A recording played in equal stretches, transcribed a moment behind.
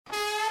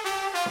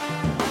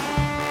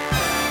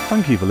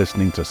Thank you for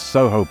listening to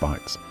Soho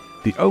Bites,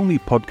 the only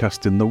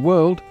podcast in the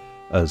world,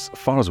 as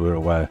far as we're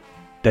aware,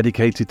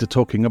 dedicated to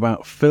talking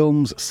about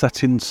films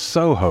set in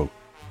Soho,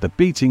 the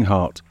beating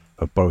heart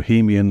of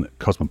bohemian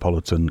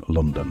cosmopolitan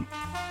London.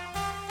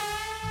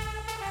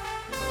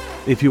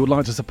 If you would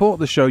like to support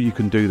the show, you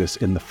can do this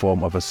in the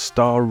form of a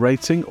star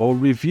rating or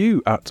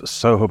review at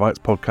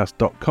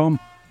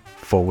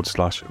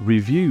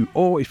sohobitespodcast.com/review,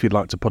 or if you'd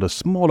like to put a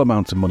small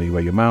amount of money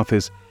where your mouth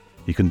is,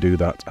 you can do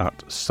that at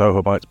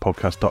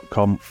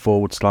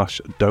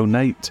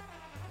sohobitespodcast.com/donate.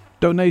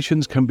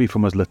 Donations can be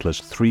from as little as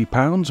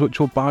 £3, which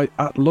will buy,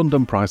 at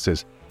London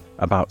prices,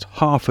 about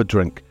half a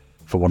drink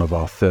for one of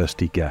our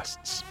thirsty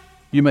guests.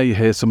 You may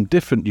hear some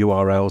different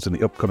URLs in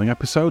the upcoming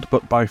episode,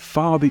 but by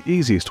far the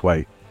easiest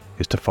way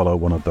is to follow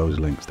one of those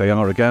links. They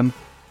are, again,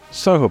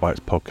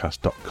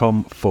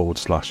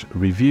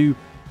 sohobitespodcast.com/review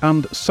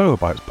and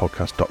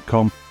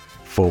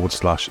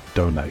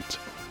sohobitespodcast.com/donate.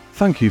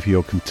 Thank you for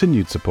your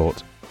continued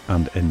support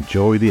and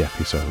enjoy the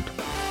episode.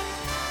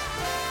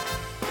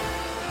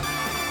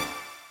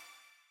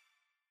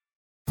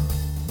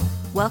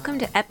 Welcome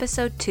to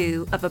episode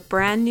 2 of a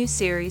brand new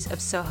series of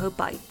Soho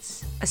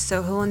Bites, a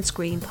Soho on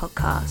Screen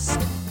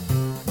podcast.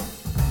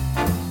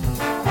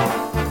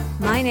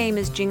 My name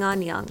is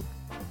Jing'an Young.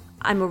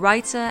 I'm a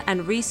writer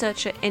and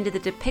researcher into the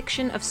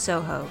depiction of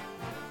Soho,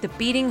 the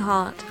beating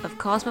heart of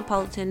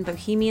cosmopolitan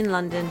bohemian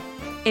London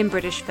in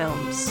British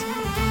films.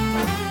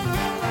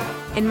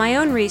 In my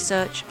own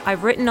research,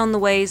 I've written on the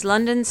ways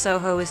London's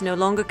Soho is no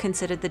longer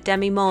considered the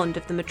demi-monde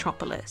of the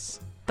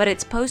metropolis, but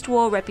its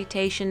post-war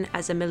reputation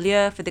as a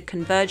milieu for the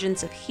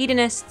convergence of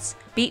hedonists,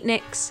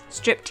 beatniks,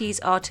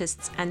 striptease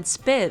artists, and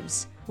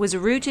spivs was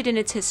rooted in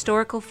its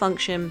historical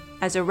function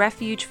as a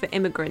refuge for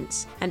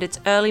immigrants and its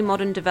early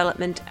modern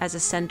development as a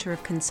centre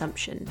of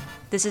consumption.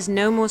 This is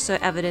no more so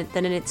evident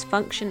than in its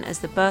function as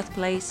the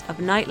birthplace of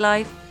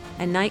nightlife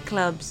and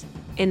nightclubs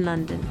in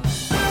London.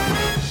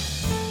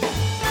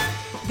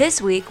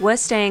 This week, we're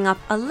staying up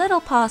a little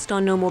past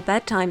our normal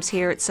bedtimes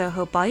here at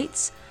Soho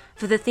Bites,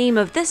 for the theme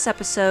of this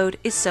episode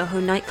is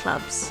Soho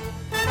nightclubs.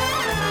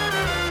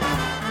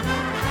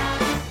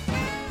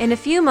 In a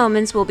few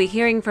moments, we'll be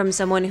hearing from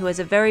someone who has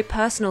a very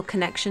personal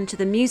connection to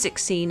the music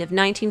scene of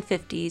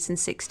 1950s and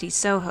 60s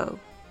Soho.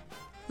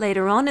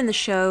 Later on in the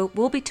show,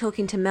 we'll be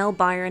talking to Mel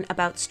Byron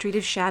about Street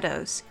of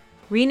Shadows.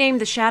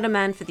 Renamed The Shadow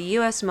Man for the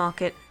US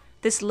market,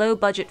 this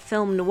low-budget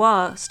film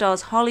noir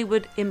stars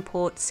Hollywood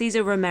import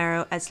Cesar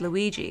Romero as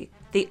Luigi,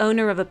 the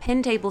owner of a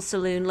pin table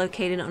saloon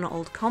located on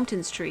Old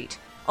Compton Street.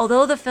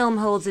 Although the film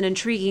holds an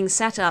intriguing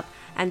setup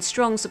and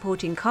strong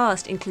supporting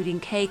cast, including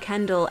Kay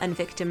Kendall and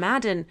Victor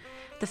Madden,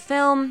 the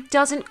film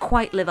doesn't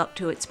quite live up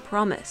to its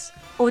promise.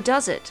 Or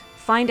does it?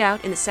 Find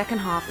out in the second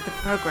half of the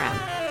program.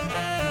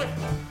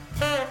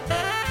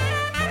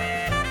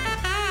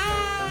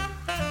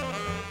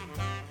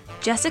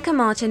 Jessica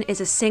Martin is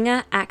a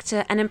singer,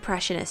 actor, and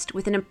impressionist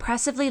with an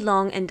impressively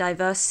long and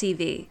diverse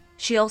CV.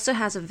 She also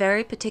has a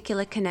very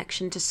particular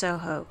connection to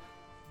Soho.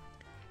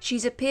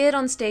 She's appeared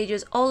on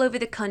stages all over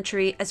the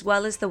country as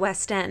well as the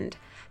West End,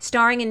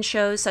 starring in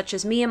shows such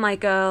as Me and My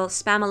Girl,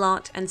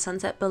 Spamalot, and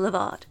Sunset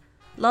Boulevard.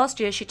 Last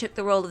year, she took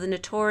the role of the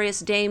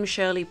notorious Dame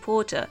Shirley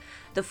Porter,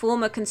 the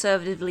former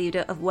Conservative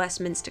leader of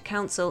Westminster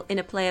Council, in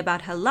a play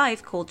about her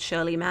life called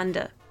Shirley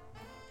Mander.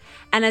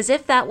 And as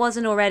if that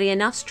wasn't already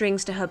enough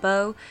strings to her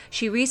bow,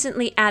 she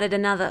recently added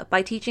another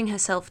by teaching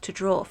herself to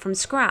draw from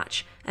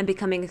scratch and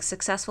becoming a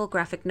successful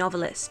graphic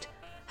novelist.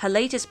 Her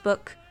latest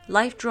book,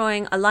 Life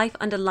Drawing: A Life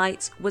Under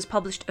Lights, was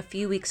published a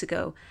few weeks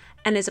ago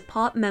and is a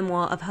part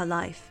memoir of her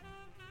life.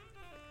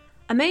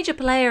 A major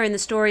player in the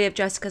story of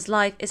Jessica's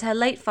life is her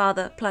late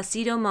father,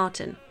 Placido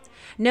Martin.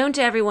 Known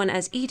to everyone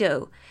as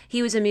Ido,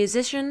 he was a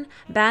musician,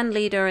 band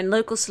leader, and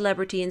local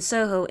celebrity in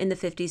Soho in the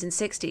 50s and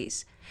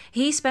 60s.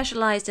 He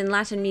specialized in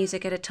Latin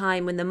music at a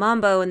time when the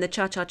mambo and the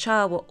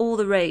cha-cha-cha were all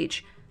the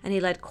rage, and he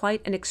led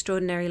quite an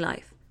extraordinary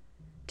life.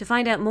 To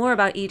find out more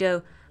about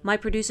Ido, my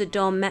producer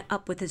Dom met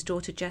up with his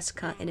daughter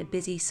Jessica in a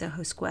busy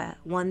Soho Square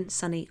one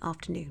sunny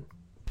afternoon.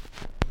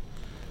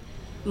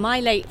 My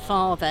late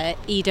father,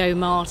 Ido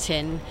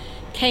Martin,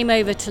 came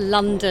over to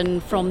London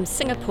from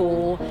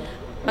Singapore.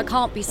 I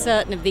can't be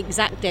certain of the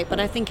exact date, but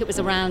I think it was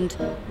around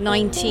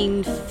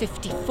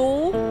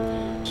 1954.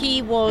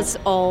 He was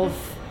of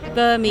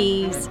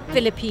Burmese,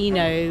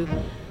 Filipino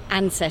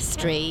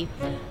ancestry,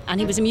 and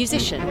he was a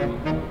musician.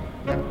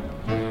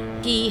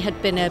 He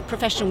had been a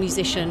professional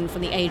musician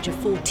from the age of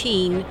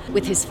 14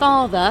 with his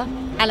father,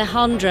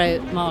 Alejandro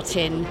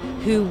Martin,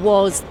 who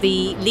was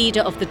the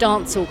leader of the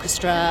dance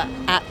orchestra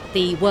at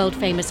the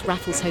world-famous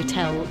Raffles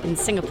Hotel in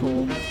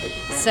Singapore.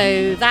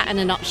 So that, in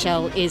a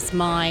nutshell, is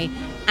my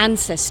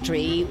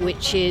ancestry,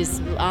 which is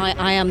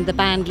I am the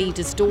band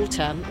leader's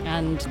daughter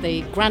and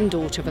the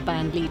granddaughter of a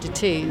band leader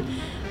too.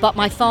 But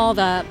my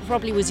father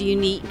probably was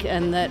unique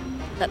in that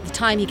at the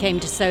time he came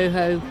to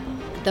Soho,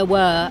 there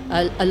were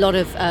a lot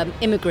of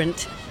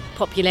immigrant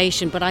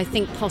population, but I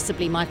think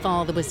possibly my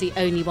father was the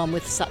only one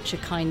with such a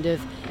kind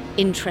of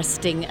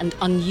interesting and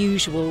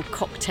unusual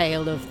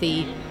cocktail of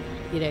the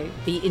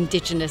the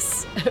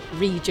indigenous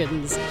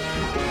regions.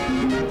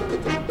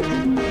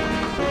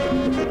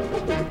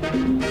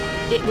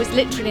 It was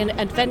literally an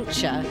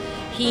adventure.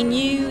 He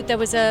knew there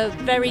was a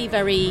very,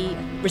 very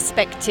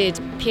respected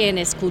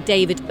pianist called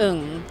David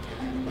Ung,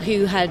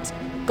 who had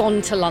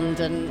gone to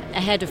London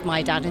ahead of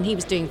my dad, and he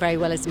was doing very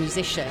well as a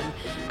musician.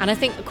 And I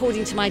think,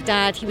 according to my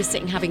dad, he was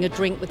sitting having a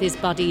drink with his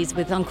buddies,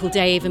 with Uncle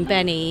Dave and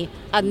Benny.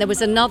 And there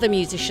was another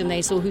musician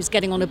they saw who's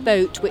getting on a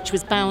boat which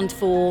was bound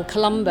for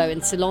Colombo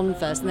in Ceylon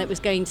first, and it was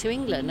going to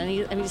England.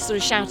 And he sort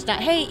of shouted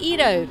out, "Hey,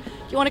 Ido, do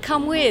you want to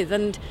come with?"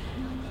 And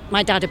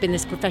my dad had been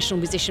this professional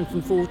musician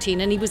from 14,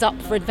 and he was up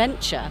for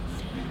adventure.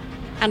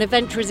 And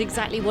adventure is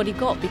exactly what he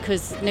got,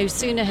 because no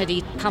sooner had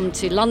he come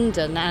to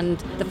London, and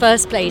the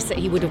first place that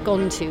he would have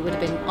gone to would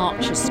have been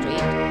Archer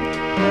Street.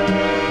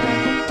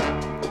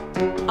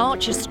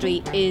 Archer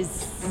Street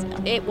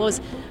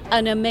was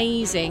an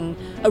amazing,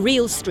 a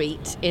real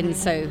street in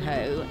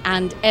Soho,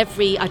 and I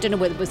don't know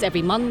whether it was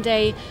every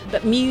Monday,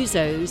 but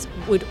musos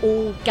would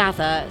all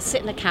gather,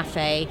 sit in a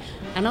cafe,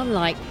 and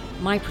unlike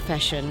my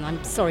profession,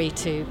 I'm sorry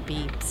to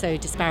be so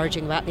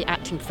disparaging about the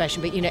acting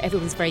profession, but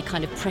everyone's very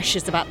kind of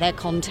precious about their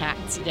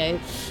contacts,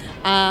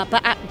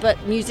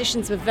 but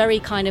musicians were very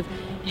kind of,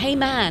 "Hey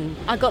man,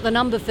 I got the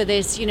number for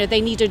this, they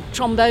need a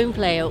trombone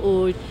player,"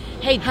 or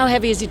 "Hey, how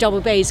heavy is your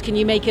double bass? Can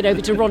you make it over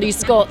to Ronnie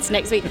Scott's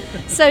next week?"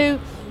 So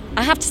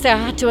I have to say, I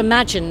had to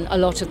imagine a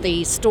lot of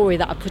the story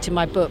that I put in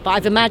my book, but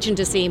I've imagined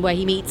a scene where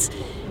he meets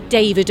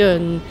David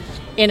Ung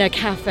in a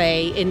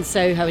cafe in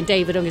Soho, and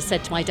David Ung has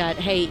said to my dad,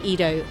 "Hey,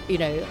 Ido,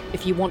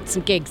 if you want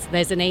some gigs,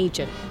 there's an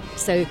agent."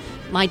 So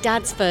my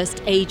dad's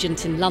first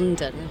agent in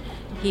London,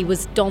 he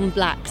was Don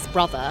Black's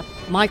brother,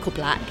 Michael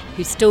Black,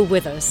 who's still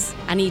with us.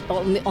 And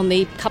on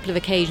the couple of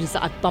occasions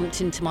that I've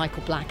bumped into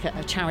Michael Black at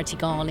a charity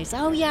gala, he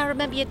said, "Oh yeah, I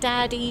remember your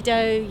dad,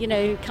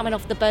 Ido, coming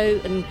off the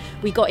boat, and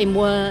we got him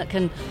work."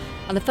 And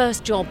the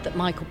first job that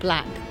Michael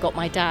Black got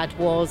my dad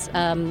was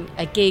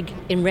a gig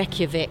in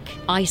Reykjavik,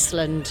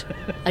 Iceland,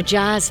 a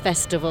jazz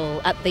festival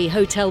at the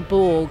Hotel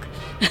Borg.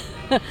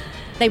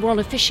 They were on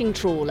a fishing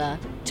trawler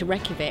to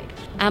Reykjavik,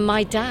 and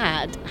my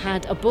dad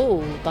had a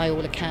ball, by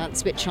all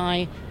accounts, which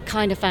I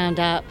kind of found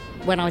out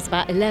when I was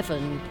about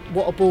 11,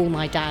 what a ball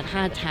my dad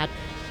had.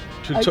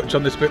 Should we touch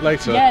on this a bit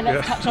later? Yeah,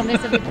 let's touch on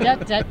this a bit.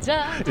 So,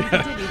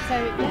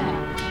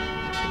 yeah.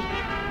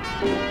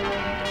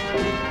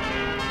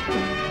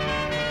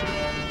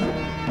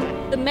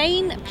 The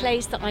main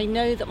place that I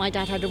know that my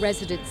dad had a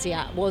residency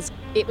at was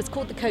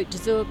called the Côte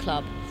d'Azur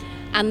Club,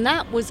 and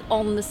that was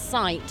on the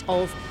site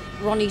of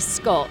Ronnie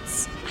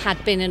Scott's,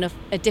 had been in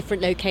a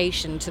different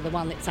location to the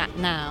one it's at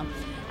now.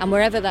 And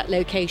wherever that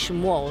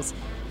location was,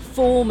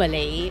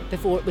 formerly,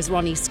 before it was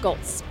Ronnie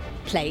Scott's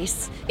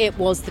place, it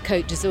was the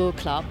Côte d'Azur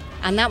Club,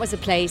 and that was a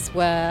place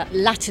where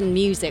Latin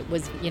music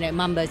was,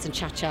 mambos and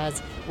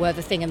cha-chas were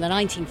the thing in the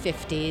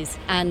 1950s,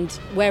 and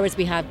whereas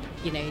we had,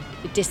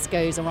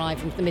 discos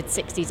arriving from the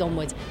mid-60s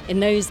onwards, in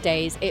those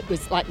days it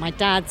was like my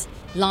dad's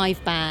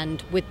live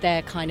band with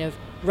their kind of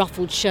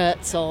ruffled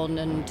shirts on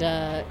and,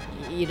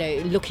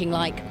 looking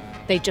like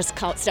they just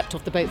stepped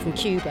off the boat from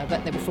Cuba,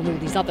 but they were from all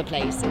these other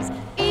places.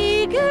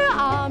 Eager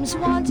arms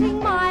wanting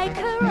my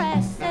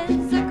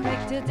caresses, so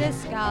quick to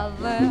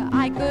discover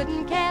I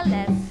couldn't care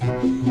less.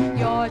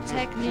 Your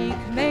technique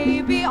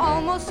may be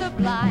almost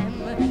sublime,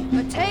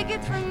 but take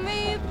it from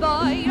me,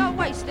 boy, you're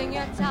wasting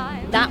your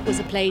time. That was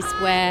a place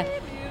where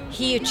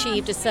he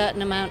achieved a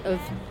certain amount of,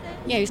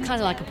 he was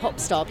kind of like a pop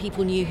star.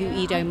 People knew who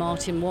Ido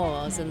Martin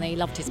was and they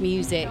loved his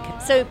music.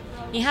 So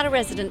he had a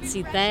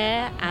residency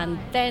there, and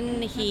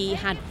then he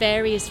had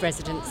various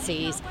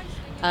residencies.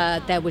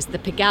 There was the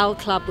Pigalle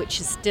Club, which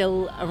is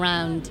still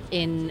around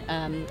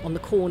on the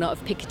corner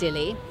of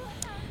Piccadilly.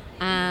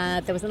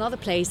 There was another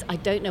place, I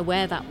don't know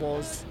where that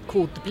was,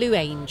 called the Blue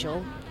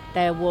Angel.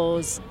 There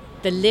was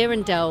the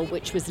Lirondelle,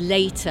 which was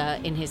later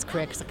in his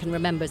career, because I can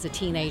remember as a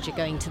teenager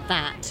going to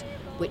that,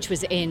 which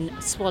was in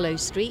Swallow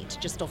Street,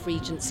 just off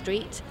Regent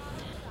Street.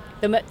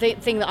 The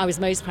thing that I was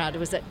most proud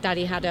of was that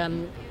Daddy had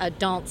a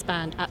dance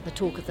band at the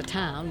Talk of the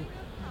Town,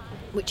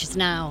 which is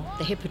now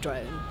the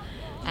Hippodrome.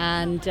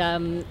 And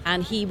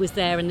he was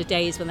there in the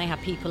days when they had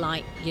people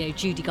like,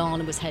 Judy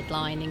Garner was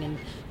headlining, and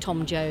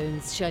Tom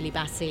Jones, Shirley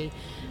Bassey,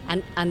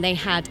 and they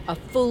had a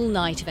full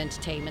night of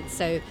entertainment.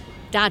 So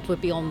Dad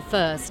would be on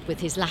first with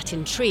his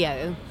Latin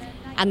trio,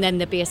 and then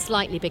there'd be a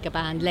slightly bigger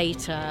band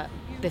later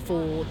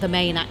before the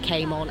main act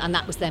came on, and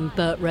that was then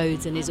Burt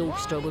Rhodes and his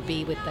orchestra would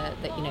be with the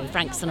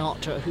Frank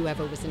Sinatra or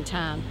whoever was in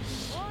town.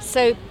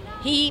 So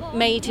he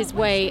made his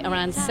way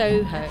around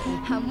Soho.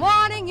 I'm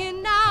warning you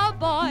now,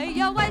 boy,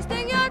 you're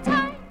wasting your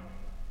time.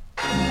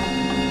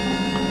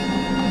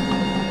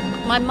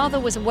 My mother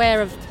was aware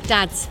of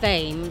Dad's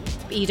fame,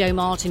 Ido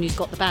Martin, who's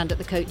got the band at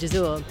the Côte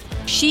d'Azur.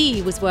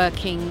 She was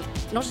working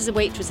not as a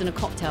waitress in a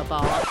cocktail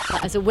bar,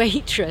 but as a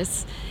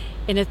waitress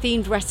in a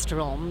themed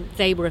restaurant.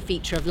 They were a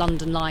feature of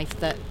London life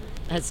that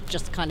has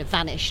just kind of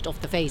vanished off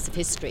the face of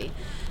history.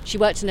 She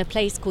worked in a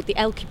place called the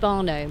El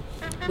Cubano,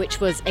 which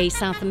was a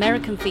South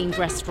American themed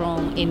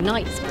restaurant in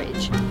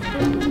Knightsbridge.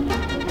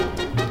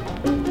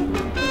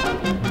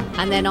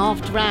 And then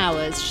after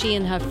hours, she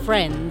and her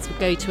friends would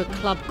go to a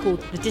club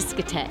called the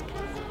Discotheque.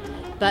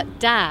 But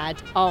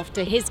Dad,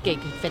 after his gig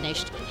had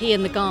finished, he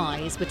and the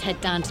guys would head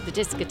down to the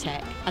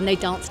discotheque and they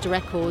danced to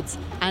records.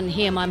 And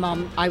he and my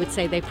mum, I would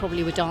say they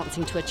probably were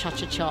dancing to a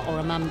cha-cha-cha or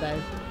a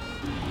mambo.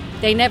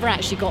 They never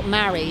actually got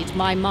married.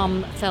 My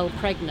mum fell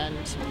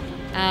pregnant.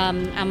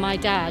 And my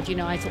dad,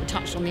 I sort of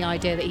touched on the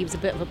idea that he was a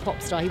bit of a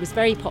pop star. He was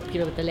very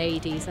popular with the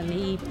ladies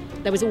and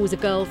there was always a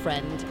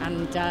girlfriend.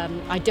 And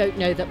I don't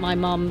know that my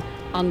mum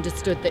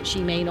understood that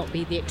she may not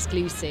be the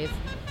exclusive.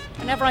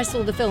 Whenever I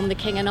saw the film The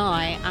King and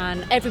I,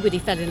 and everybody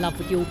fell in love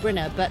with Yul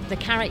Brynner, but the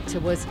character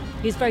was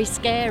very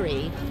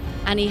scary,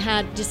 and he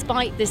had,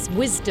 despite this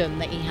wisdom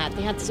that he had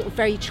this sort of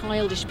very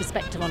childish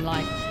perspective on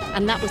life,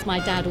 and that was my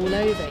dad all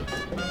over.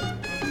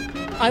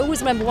 I always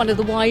remember one of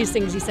the wise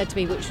things he said to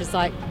me, which was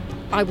like,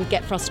 I would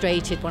get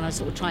frustrated when I was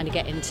sort of trying to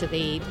get into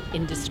the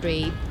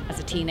industry as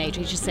a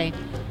teenager. He'd just say,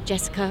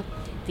 Jessica,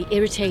 the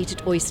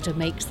irritated oyster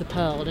makes the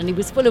pearl. And he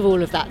was full of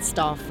all of that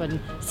stuff and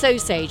so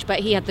sage, but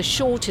he had the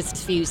shortest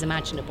fuse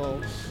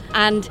imaginable.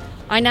 And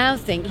I now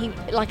think, he,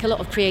 like a lot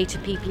of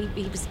creative people,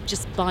 he was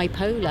just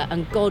bipolar,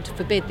 and God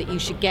forbid that you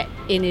should get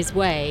in his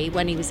way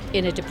when he was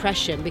in a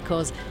depression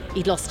because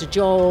he'd lost a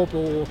job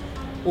or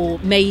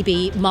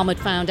maybe mum had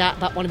found out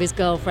about one of his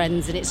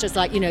girlfriends, and it's just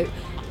like,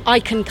 I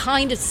can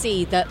kind of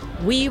see that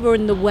we were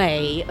in the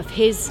way of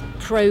his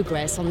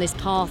progress on this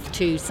path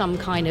to some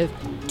kind of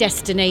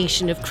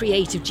destination of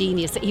creative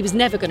genius that he was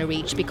never going to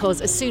reach, because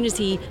as soon as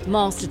he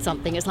mastered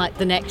something, it's like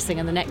the next thing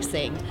and the next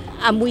thing.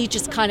 And we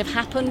just kind of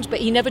happened,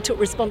 but he never took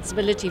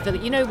responsibility for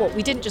that. You know what?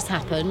 We didn't just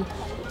happen.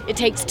 It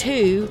takes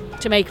two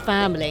to make a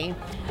family.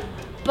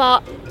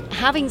 But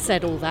having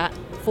said all that,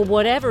 for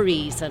whatever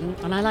reason,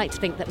 and I like to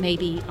think that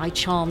maybe I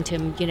charmed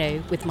him,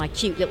 with my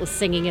cute little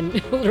singing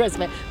and all the rest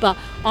of it, but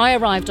I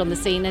arrived on the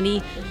scene and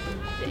he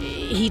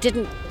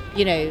didn't,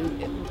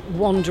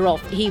 wander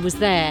off. He was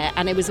there,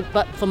 and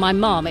but for my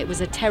mum, it was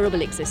a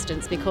terrible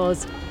existence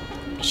because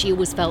she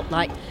always felt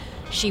like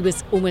she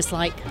was almost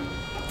like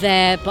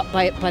there, but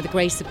by the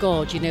grace of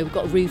God, we've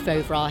got a roof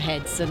over our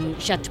heads,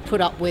 and she had to put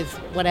up with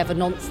whatever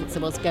nonsense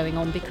there was going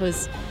on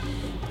because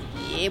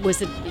it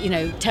was a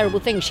terrible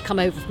thing. She come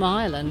over from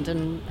Ireland,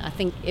 and I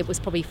think it was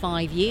probably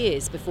 5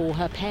 years before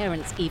her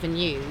parents even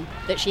knew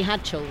that she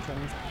had children.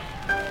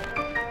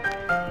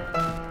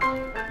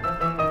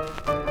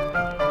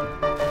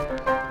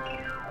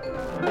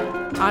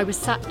 I was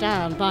sat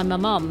down by my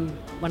mum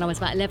when I was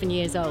about 11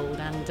 years old,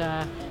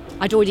 and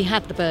I'd already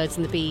had the birds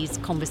and the bees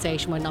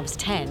conversation when I was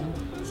 10,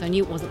 so I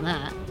knew it wasn't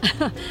that.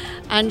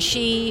 And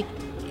she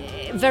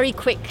very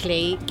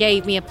quickly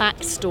gave me a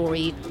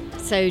backstory.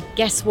 So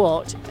guess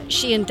what?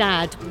 She and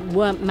Dad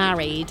weren't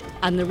married,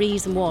 and the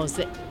reason was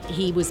that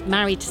he was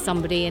married to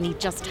somebody and he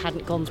just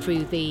hadn't gone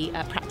through the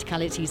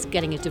practicalities of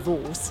getting a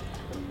divorce.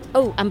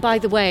 Oh, and by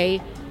the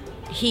way,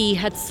 he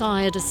had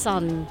sired a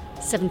son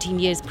 17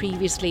 years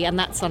previously, and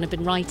that son had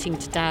been writing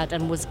to Dad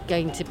and was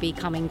going to be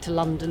coming to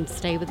London to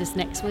stay with us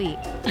next week.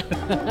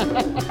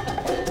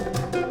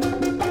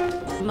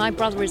 My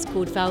brother is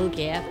called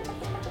Valgeir,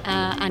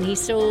 and he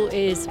still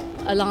is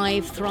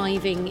alive,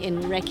 thriving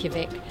in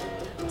Reykjavik.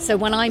 So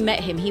when I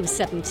met him, he was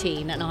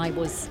 17 and I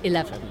was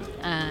 11,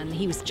 and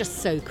he was just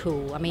so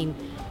cool. I mean,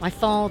 my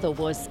father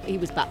was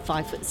about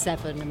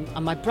 5'7",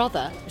 and my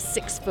brother was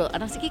 6 foot.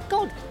 And I was thinking,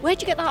 God,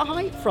 where'd you get that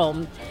height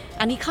from?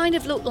 And he kind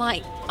of looked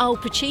like Al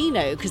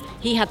Pacino, because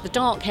he had the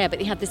dark hair, but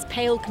he had this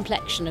pale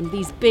complexion and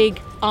these big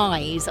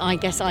eyes, I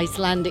guess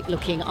Icelandic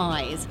looking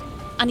eyes.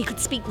 And he could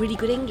speak really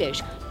good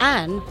English,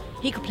 and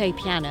he could play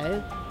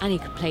piano and he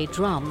could play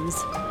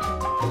drums.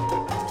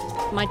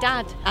 My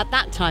dad, at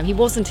that time, he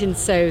wasn't in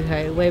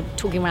Soho. We're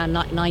talking around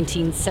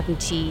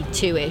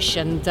 1972-ish,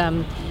 and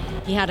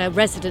he had a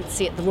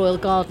residency at the Royal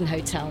Garden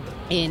Hotel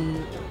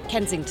in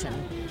Kensington,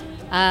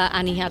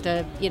 and he had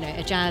a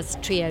jazz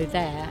trio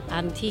there.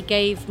 And he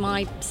gave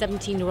my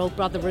 17-year-old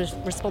brother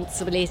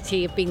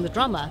responsibility of being the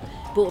drummer.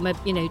 Bought him a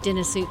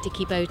dinner suit,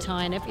 dicky bow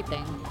tie, and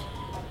everything,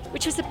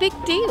 which was a big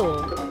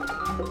deal.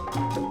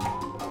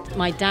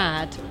 My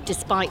dad,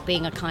 despite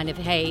being a kind of,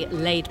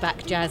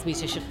 laid-back jazz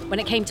musician, when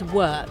it came to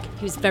work,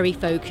 he was very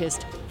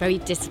focused, very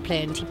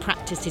disciplined. He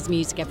practiced his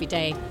music every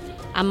day.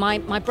 And my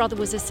brother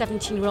was a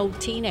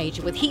 17-year-old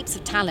teenager with heaps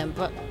of talent,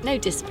 but no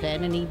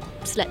discipline, and he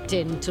slept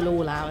in till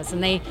all hours.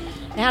 And they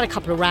had a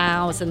couple of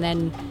rows, and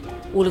then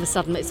all of a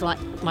sudden it's like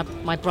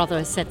my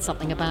brother said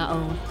something about,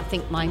 I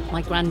think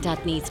my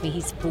granddad needs me.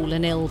 He's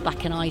fallen ill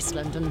back in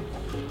Iceland, and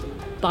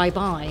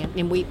bye-bye.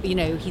 And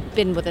he'd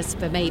been with us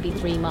for maybe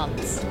 3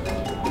 months.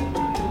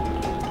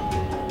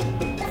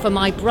 For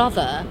my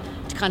brother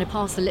to kind of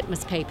pass the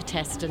litmus paper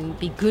test and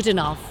be good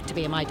enough to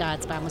be in my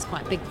dad's band was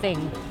quite a big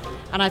thing.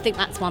 And I think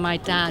that's why my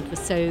dad was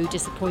so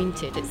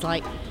disappointed. It's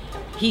like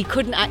he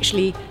couldn't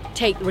actually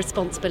take the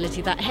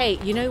responsibility that, hey,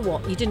 you know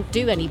what, you didn't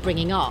do any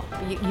bringing up.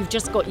 You've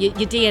just got, your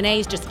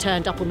DNA's just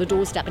turned up on the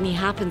doorstep, and he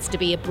happens to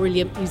be a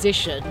brilliant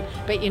musician.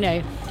 But,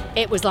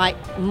 it was like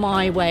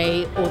my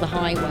way or the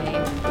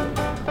highway.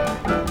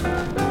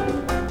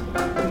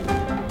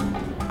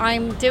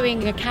 I'm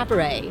doing a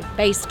cabaret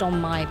based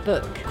on my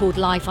book called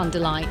Life Under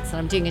Lights, and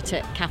I'm doing it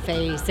at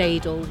Café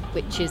Zadel,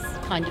 which is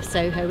kind of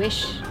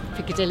Soho-ish,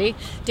 Piccadilly.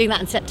 Doing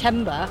that in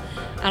September,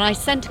 and I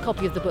sent a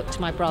copy of the book to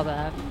my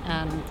brother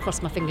and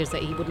crossed my fingers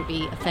that he wouldn't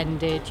be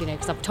offended,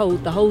 because I've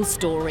told the whole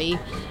story.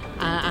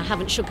 I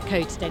haven't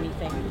sugarcoated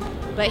anything,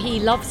 but he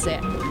loves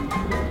it.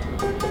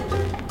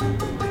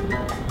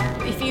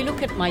 If you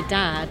look at my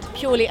dad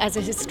purely as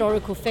a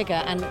historical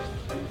figure, and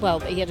well,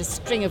 he had a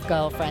string of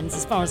girlfriends.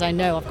 As far as I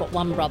know, I've got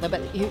one brother,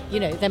 but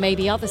there may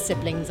be other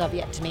siblings I've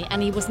yet to meet.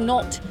 And he was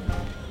not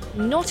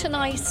a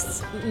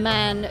nice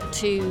man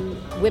to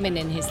women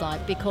in his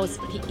life, because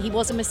he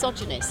was a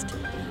misogynist.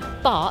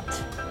 But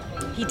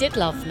he did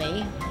love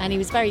me, and he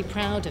was very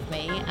proud of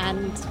me,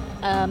 and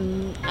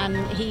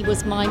he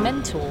was my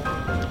mentor.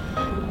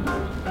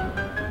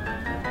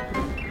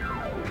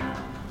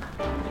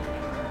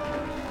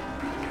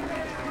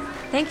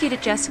 Thank you to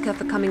Jessica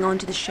for coming on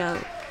to the show,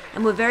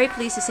 and we're very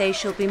pleased to say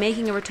she'll be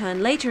making a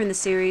return later in the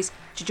series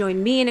to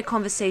join me in a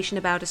conversation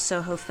about a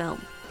Soho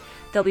film.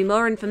 There'll be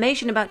more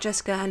information about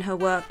Jessica and her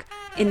work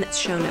in the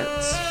show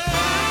notes.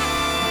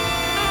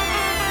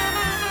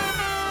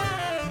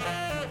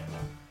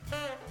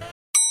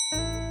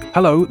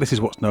 Hello, this is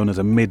what's known as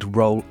a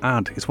mid-roll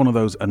ad. It's one of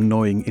those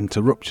annoying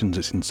interruptions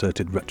that's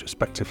inserted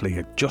retrospectively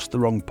at just the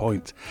wrong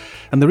point.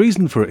 And the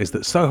reason for it is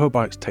that Soho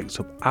Bites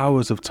takes up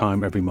hours of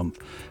time every month,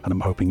 and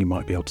I'm hoping you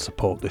might be able to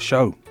support the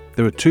show.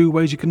 There are two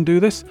ways you can do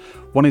this.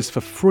 One is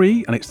for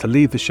free, and it's to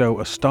leave the show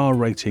a star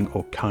rating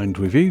or kind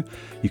review.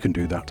 You can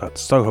do that at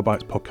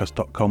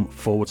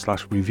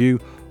sohobitespodcast.com/review.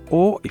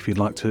 Or if you'd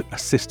like to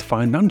assist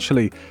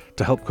financially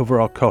to help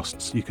cover our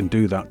costs, you can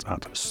do that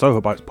at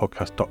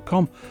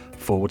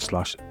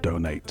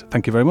sohobitespodcast.com/donate.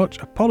 Thank you very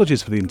much.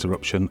 Apologies for the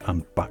interruption,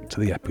 and back to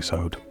the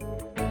episode.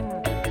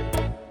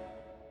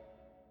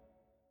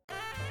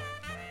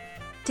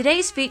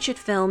 Today's featured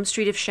film,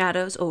 Street of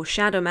Shadows, or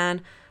Shadow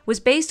Man,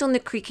 was based on The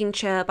Creaking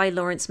Chair by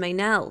Lawrence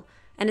Maynell,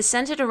 and is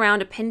centered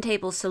around a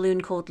pin-table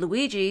saloon called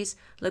Luigi's,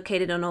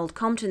 located on Old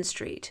Compton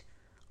Street.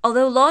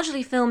 Although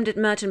largely filmed at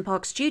Merton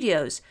Park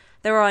Studios,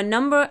 there are a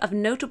number of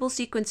notable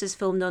sequences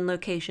filmed on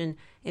location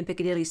in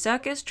Piccadilly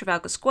Circus,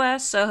 Trafalgar Square,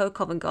 Soho,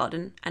 Covent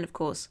Garden, and of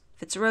course,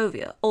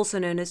 Fitzrovia, also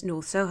known as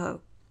North Soho.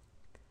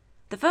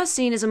 The first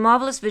scene is a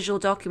marvellous visual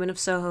document of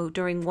Soho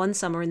during one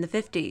summer in the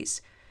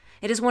 50s.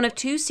 It is one of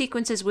two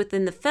sequences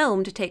within the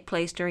film to take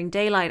place during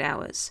daylight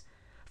hours.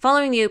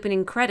 Following the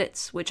opening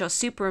credits, which are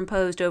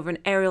superimposed over an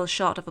aerial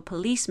shot of a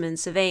policeman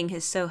surveying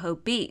his Soho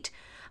beat,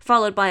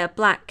 followed by a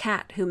black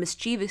cat who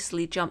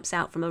mischievously jumps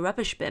out from a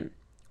rubbish bin,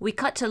 we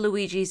cut to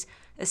Luigi's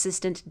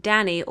assistant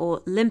Danny,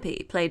 or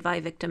Limpy, played by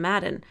Victor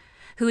Madden,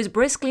 who is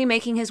briskly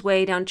making his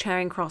way down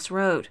Charing Cross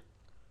Road.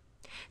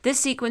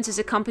 This sequence is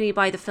accompanied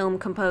by the film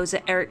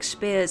composer Eric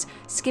Spears'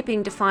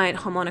 skipping defiant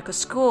harmonica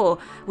score,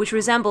 which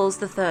resembles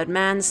the Third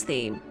Man's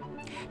theme.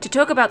 To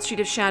talk about Street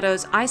of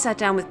Shadows, I sat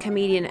down with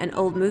comedian and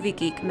old movie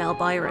geek Mel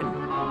Byron.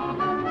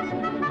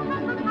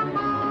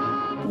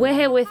 We're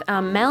here with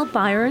Mel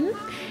Byron,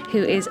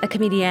 who is a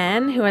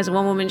comedian who has a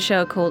one-woman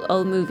show called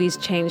Old Movies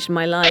Changed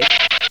My Life.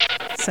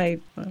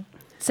 Saved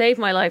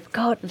my life.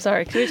 God, I'm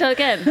sorry. Can you tell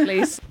again,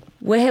 please?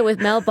 We're here with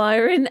Mel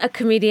Byron, a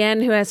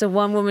comedian who has a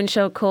one-woman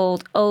show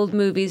called Old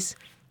Movies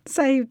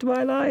Saved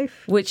My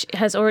Life, which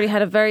has already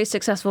had a very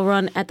successful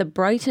run at the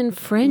Brighton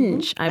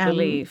Fringe, I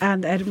believe.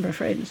 And Edinburgh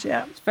Fringe,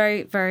 yeah. It's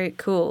very, very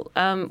cool.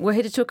 We're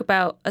here to talk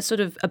about a sort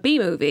of a B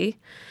movie.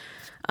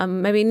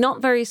 Maybe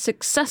not very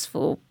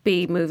successful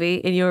B movie,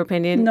 in your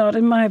opinion. Not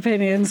in my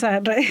opinion,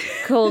 sadly.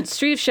 Called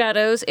Street of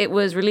Shadows. It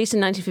was released in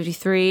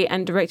 1953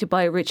 and directed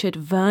by Richard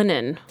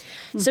Vernon.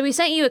 So we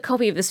sent you a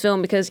copy of this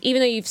film because even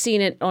though you've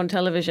seen it on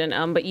television,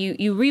 but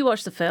you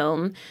rewatched the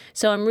film.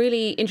 So I'm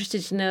really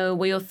interested to know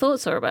what your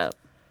thoughts are about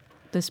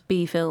this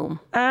B film.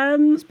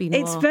 This B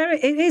noir.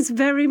 It is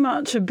very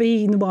much a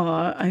B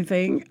noir, I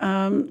think.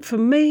 For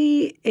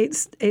me,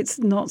 it's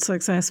not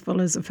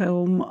successful as a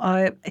film.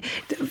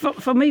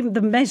 For me,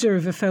 the measure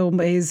of a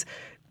film is,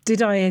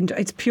 did I enjoy?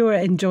 It's pure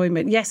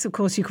enjoyment. Yes, of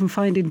course, you can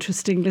find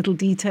interesting little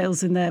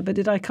details in there, but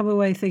did I come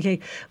away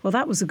thinking, well,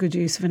 that was a good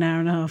use of an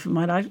hour and a half of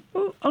my life?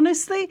 Well,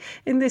 honestly,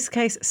 in this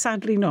case,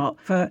 sadly not,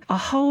 for a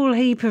whole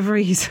heap of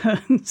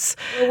reasons.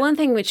 Well, one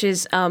thing which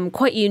is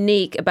quite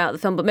unique about the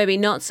film, but maybe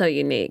not so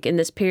unique in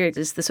this period,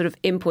 is the sort of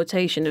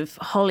importation of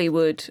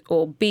Hollywood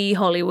or B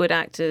Hollywood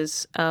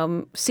actors,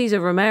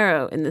 Cesar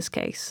Romero in this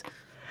case.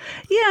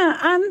 Yeah,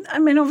 and I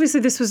mean, obviously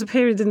this was a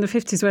period in the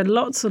 50s where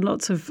lots and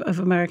lots of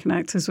American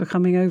actors were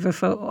coming over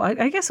for,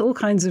 I guess, all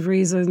kinds of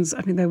reasons.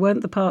 I mean, there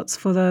weren't the parts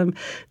for them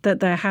that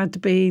there had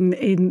been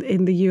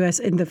in the US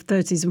in the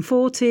 30s and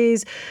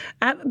 40s.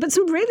 But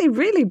some really,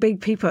 really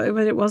big people. I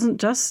mean, it wasn't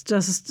just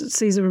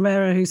Cesar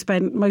Romero, who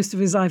spent most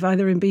of his life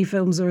either in B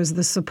films or as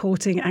the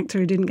supporting actor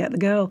who didn't get the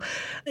girl.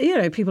 You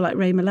know, people like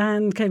Ray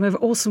Milland came over,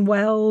 Orson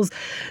Welles.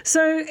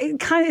 So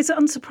it's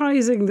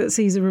unsurprising that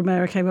Cesar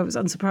Romero came over. It's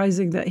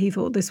unsurprising that he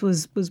thought this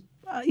was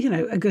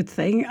a good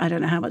thing. I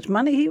don't know how much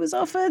money he was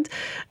offered.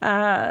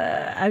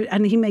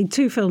 And he made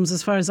 2 films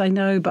as far as I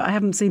know, but I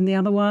haven't seen the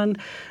other one.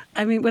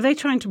 I mean, were they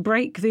trying to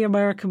break the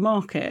American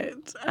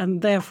market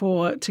and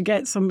therefore to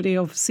get somebody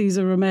of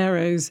Cesar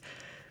Romero's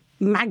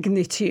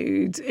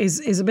magnitude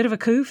is a bit of a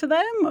coup for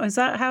them? Is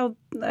that how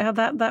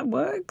that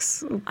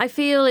works? I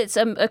feel it's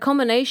a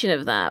combination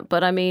of that.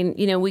 But I mean,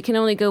 we can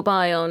only go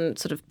by on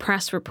sort of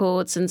press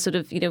reports and sort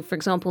of, for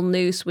example,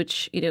 Noose,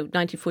 which,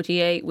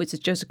 1948, which is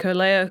Joseph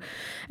Corleo,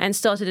 and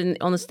started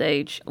on the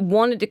stage,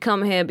 wanted to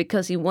come here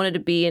because he wanted to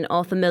be in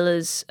Arthur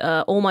Miller's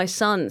All My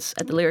Sons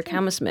at the Lyric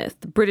Hammersmith,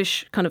 the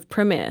British kind of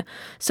premiere.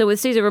 So with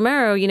Cesar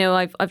Romero,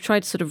 I've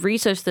tried to sort of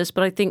research this,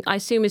 but I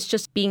assume it's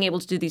just being able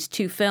to do these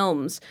 2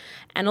 films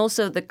and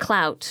also the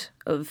clout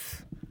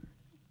of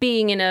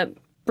being in a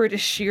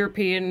British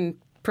European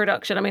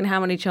production. I mean,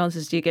 how many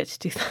chances do you get to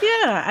do that?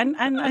 Yeah,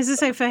 and as I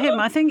say, for him,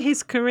 I think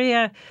his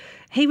career,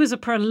 he was a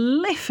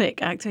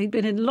prolific actor. He'd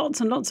been in lots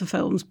and lots of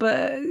films,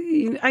 but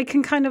I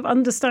can kind of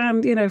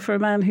understand, for a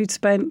man who'd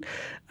spent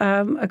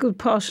a good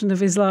portion of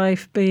his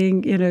life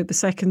being, the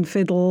second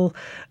fiddle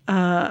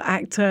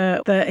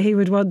actor, that he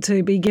would want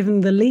to be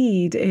given the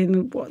lead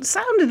in what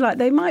sounded like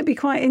they might be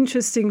quite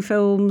interesting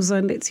films,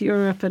 and it's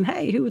Europe, and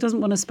hey, who doesn't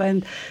want to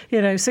spend,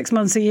 6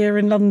 months a year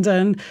in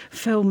London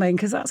filming,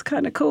 because that's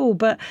kind of cool.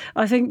 But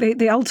I think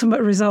the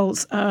ultimate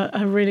results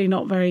are really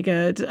not very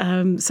good.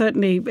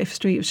 Certainly, if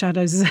Street of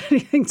Shadows is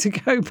anything to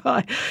go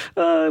by,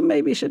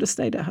 maybe should have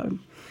stayed at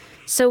home.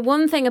 So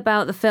one thing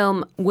about the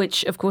film,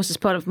 which of course is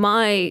part of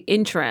my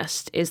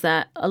interest, is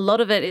that a lot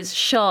of it is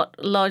shot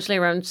largely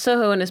around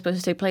Soho and is supposed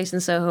to take place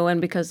in Soho.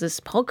 And because this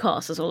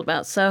podcast is all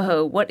about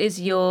Soho, what is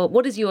your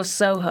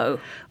Soho?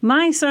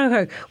 My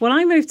Soho. Well,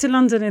 I moved to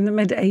London in the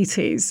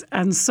mid-'80s,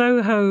 and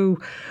Soho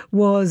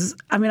was,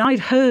 I'd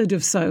heard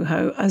of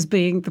Soho as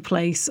being the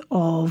place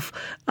of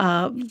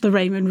the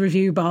Raymond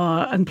Review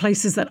Bar and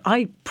places that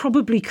I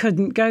probably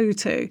couldn't go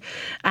to,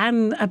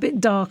 and a bit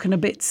dark and a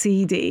bit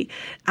seedy.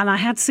 And I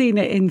had seen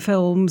it in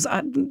films.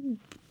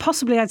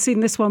 Possibly I'd seen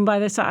this one by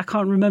this time, I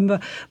can't remember,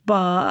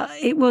 but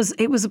it was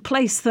a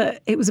place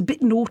that it was a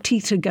bit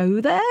naughty to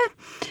go there.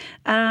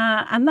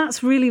 And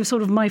that's really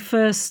sort of my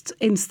first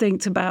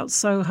instinct about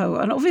Soho.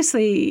 And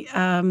obviously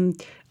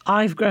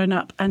I've grown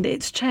up and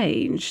it's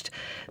changed.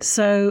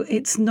 So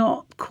it's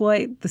not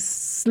quite the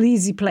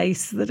sleazy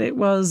place that it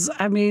was.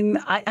 I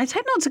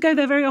tend not to go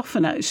there very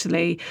often,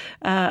 actually.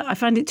 I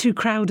find it too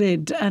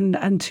crowded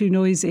and too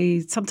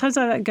noisy. Sometimes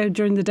I go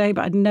during the day,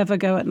 but I'd never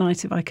go at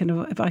night if I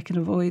can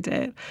avoid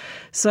it.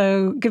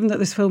 So given that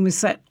this film is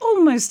set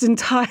almost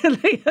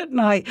entirely at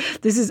night,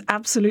 this is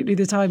absolutely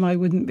the time I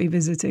wouldn't be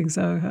visiting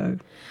Soho.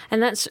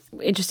 And that's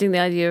interesting, the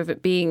idea of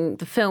it being,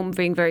 the film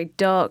being very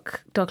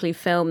darkly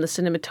filmed. The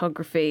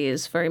cinematography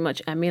is very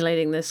much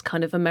emulating this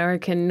kind of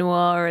American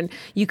noir, and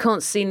you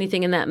can't see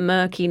anything in that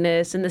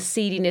murkiness, and the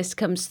seediness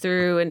comes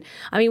through. And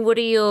what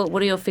are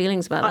your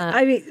feelings about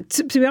that?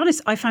 To be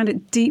honest, I found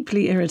it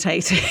deeply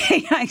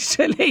irritating,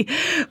 actually,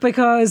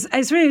 because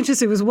it's really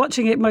interesting. I was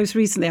watching it most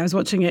recently. I was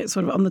watching it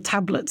sort of on the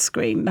tablet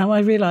screen. Now, I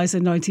realise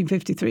in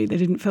 1953 they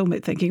didn't film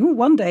it thinking,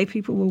 one day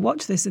people will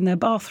watch this in their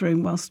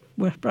bathroom whilst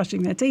we're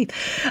brushing their teeth.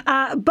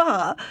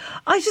 But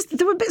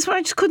there were bits where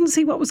I just couldn't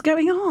see what was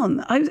going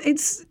on.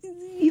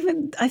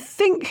 I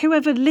think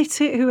whoever lit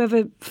it,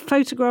 whoever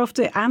photographed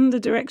it, and the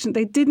direction,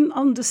 they didn't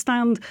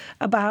understand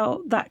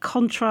about that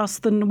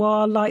contrast, the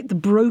noir light, the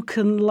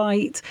broken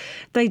light.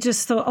 They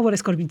just thought,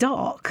 it's got to be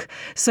dark,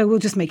 so we'll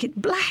just make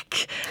it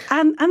black.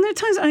 And there are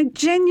times I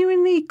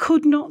genuinely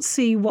could not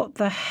see what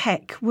the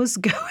heck was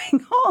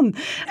going on.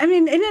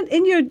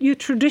 In your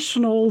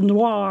traditional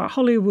noir,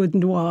 Hollywood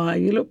noir,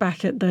 you look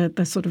back at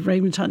the sort of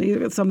Raymond Chandler, you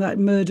look at some of that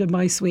Murder,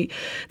 My Sweet.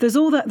 There's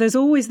all that. There's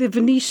always the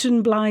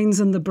Venetian blinds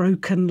and the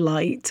broken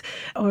light,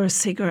 or a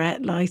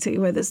cigarette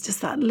lighting where there's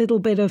just that little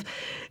bit of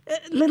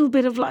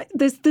light.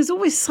 There's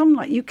always some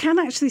light. You can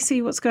actually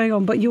see what's going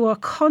on, but you are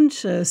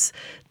conscious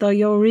that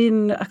you're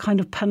in a kind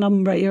of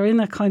penumbra, you're in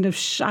a kind of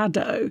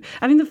shadow.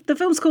 The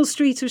film's called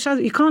Street of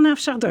Shadows. You can't have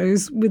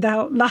shadows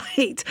without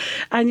light.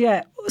 And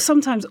yet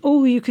sometimes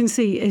all you can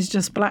see is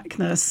just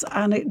blackness,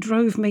 and it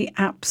drove me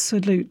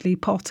absolutely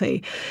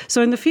potty.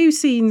 So in the few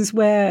scenes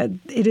where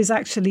it is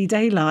actually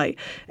daylight,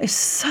 it's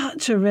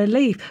such a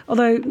relief.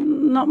 Although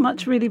not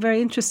much really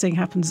very interesting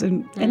happens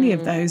in any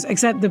of those,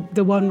 except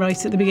the one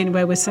right at the beginning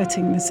where we're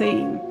setting the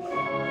scene.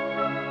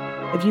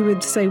 If you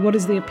would say what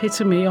is the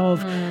epitome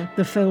of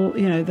the film,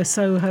 the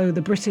Soho,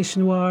 the British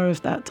noir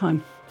of that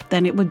time,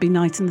 then it would be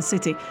Night in the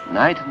City.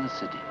 Night in the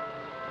City.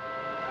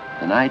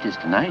 The night is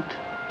tonight,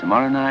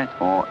 tomorrow night,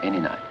 or any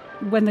night.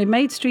 When they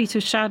made Street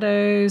of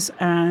Shadows,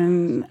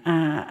 and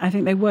I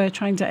think they were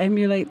trying to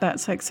emulate that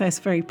success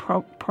very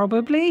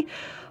probably,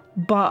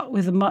 but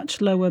with a much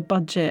lower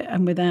budget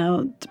and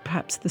without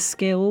perhaps the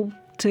skill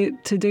to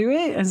do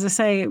it. As I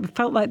say, it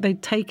felt like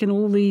they'd taken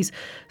all these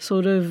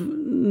sort of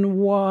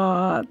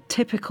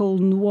typical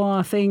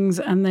noir things,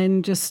 and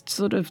then just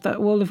sort of that,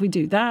 if we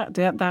do that,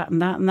 and that,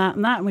 and that, and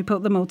that, and we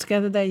put them all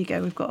together, there you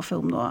go, we've got a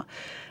film noir.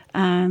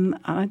 and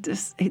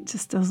it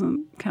just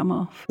doesn't come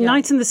off. Yeah.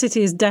 Night in the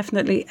City is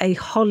definitely a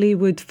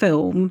Hollywood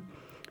film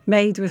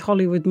made with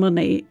Hollywood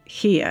money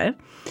here,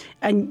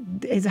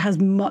 and it has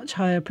much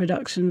higher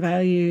production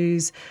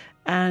values.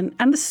 And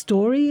the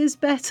story is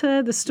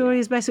better. The story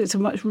is better. It's a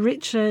much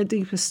richer,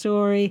 deeper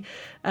story.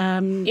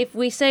 If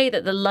we say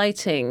that the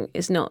lighting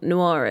is not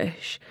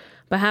noirish,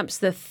 perhaps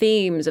the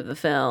themes of the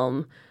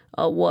film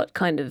are what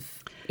kind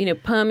of,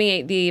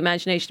 permeate the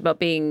imagination about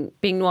being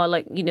noir.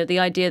 Like, the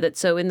idea that,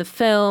 so in the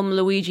film,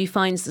 Luigi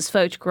finds this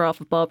photograph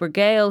of Barbara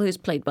Gale, who's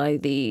played by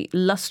the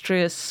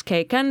illustrious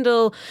Kay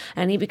Kendall,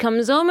 and he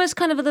becomes almost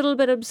kind of a little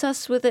bit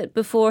obsessed with it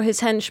before his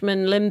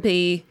henchman,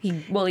 Limpy,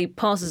 he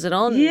passes it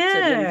on to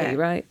Limpy,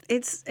 right?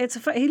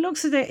 He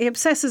looks at it, he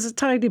obsesses a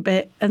tiny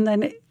bit, and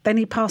then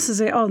he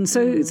passes it on.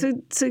 So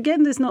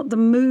again, there's not the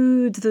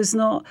mood, there's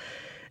not...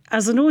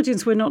 As an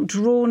audience, we're not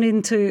drawn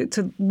into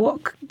what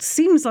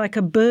seems like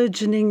a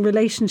burgeoning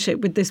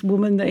relationship with this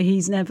woman that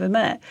he's never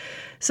met.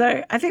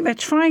 So I think they're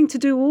trying to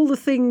do all the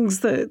things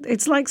that...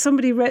 It's like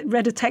somebody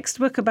read a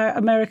textbook about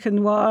American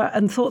noir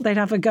and thought they'd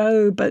have a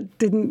go, but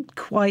didn't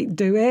quite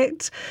do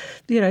it.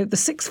 The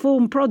sixth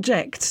form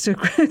project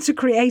to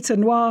create a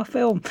noir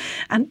film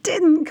and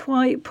didn't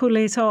quite pull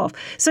it off.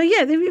 So,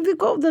 yeah, we've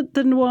got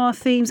the noir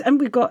themes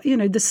and we've got,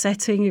 the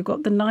setting, you've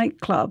got the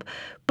nightclub.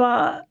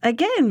 But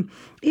again,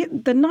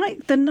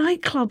 the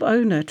nightclub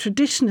owner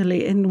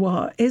traditionally in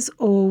noir is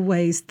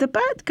always the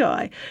bad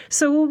guy.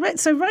 So right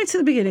at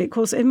the beginning, of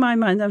course, in my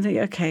mind, I'm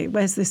thinking, okay,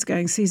 where's this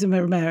going? Cesar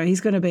Romero, he's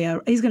going to be a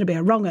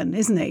wrong 'un,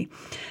 isn't he?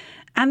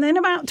 And then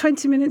about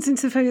 20 minutes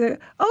into the film,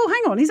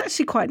 oh, hang on, he's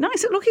actually quite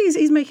nice. Look,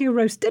 he's making a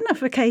roast dinner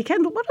for Kay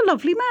Kendall. What a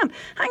lovely man.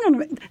 Hang on a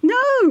minute.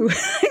 No.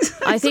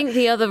 I think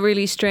the other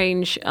really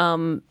strange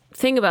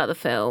thing about the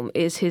film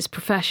is his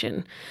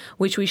profession,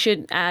 which we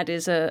should add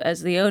is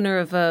as the owner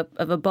of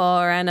a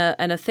bar and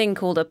a thing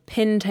called a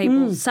pin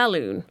table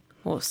saloon.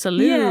 Or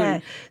saloon. Yeah,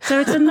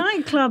 so it's a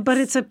nightclub, but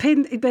it's with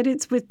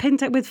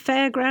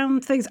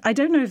fairground things. I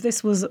don't know if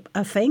this was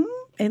a thing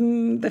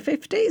in the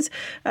 50s.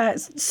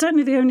 It's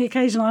certainly the only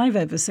occasion I've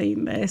ever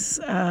seen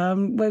this,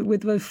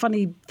 with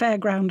funny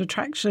fairground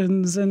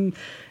attractions and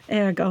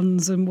air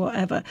guns and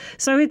whatever.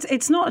 So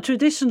it's not a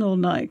traditional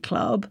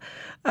nightclub,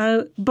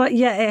 but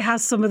yeah, it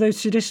has some of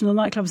those traditional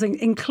nightclub things,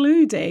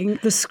 including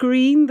the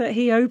screen that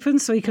he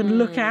opens so he can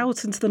look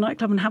out into the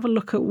nightclub and have a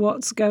look at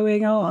what's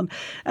going on.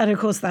 And of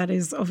course, that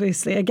is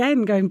obviously,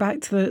 again, going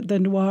back to the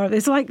noir.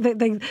 It's like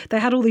they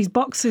had all these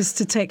boxes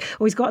to tick.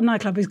 Oh, he's got a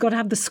nightclub. He's got to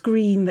have the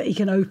screen that he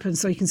can open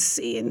so he can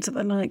see into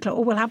the nightclub.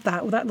 Oh, we'll have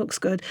that. Well, that looks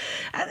good.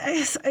 And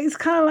it's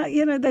kind of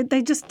like,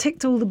 they just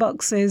ticked all the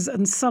boxes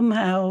and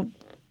somehow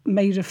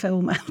made a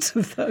film out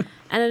of them.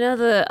 And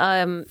another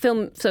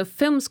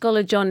film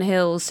scholar John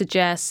Hill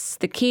suggests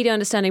the key to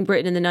understanding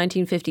Britain in the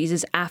 1950s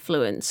is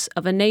affluence,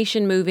 of a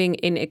nation moving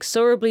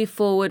inexorably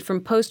forward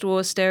from post-war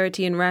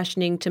austerity and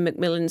rationing to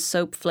Macmillan's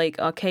soap flake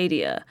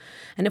Arcadia.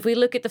 And if we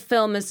look at the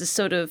film as this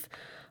sort of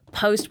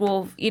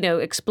post-war,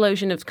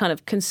 explosion of kind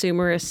of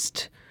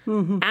consumerist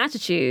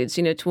attitudes,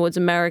 towards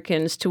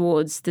Americans,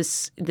 towards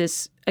this,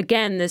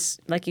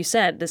 like you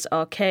said, this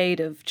arcade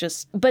of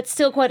just, but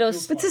still quite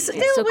austere. But we're still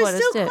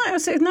quite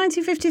austere.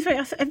 1953,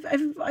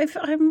 if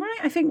I'm right,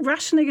 I think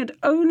rationing had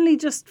only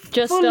just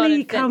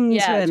fully come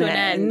to an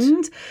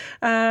end.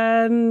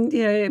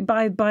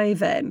 By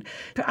then.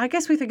 But I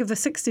guess we think of the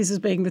 60s as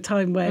being the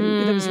time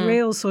when there was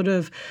real sort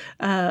of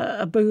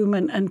a boom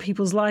and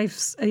people's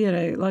lives,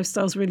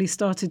 lifestyles really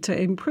started to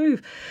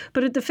improve.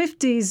 But at the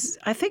 50s,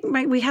 I think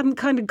we hadn't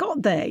kind of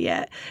got there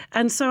yet.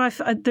 And so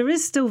there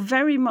is still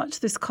very much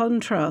this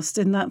contrast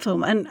in that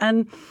film.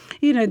 And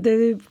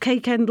the Kay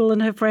Kendall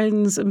and her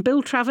friends and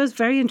Bill Travers,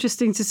 very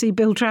interesting to see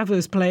Bill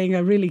Travers playing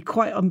a really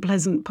quite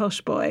unpleasant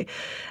posh boy.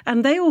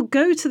 And they all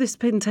go to this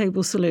pin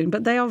table saloon,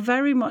 but they are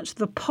very much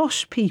the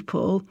posh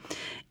people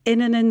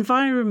in an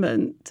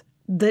environment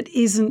that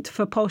isn't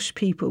for posh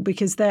people,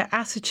 because their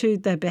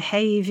attitude, their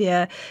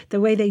behaviour,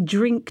 the way they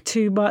drink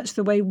too much,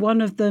 the way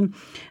one of them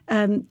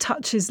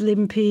touches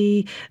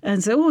Limpy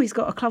and says, "Oh, he's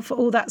got a club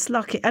for that's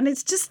lucky," and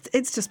it's just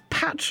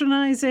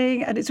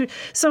patronising, and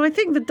so I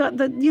think that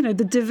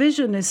the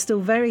division is still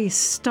very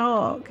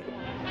stark.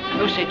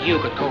 Who said you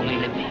could call me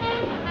Limpy?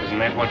 Isn't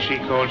that what she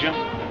called you,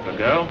 the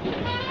girl?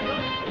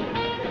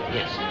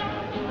 Yes.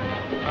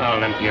 Oh,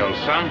 Limpy, old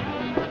son,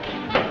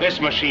 this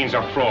machine's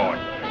a fraud.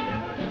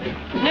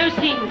 No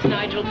scenes,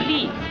 Nigel,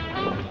 please.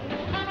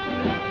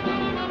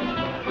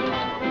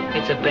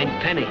 It's a bent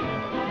penny.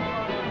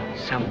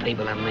 Some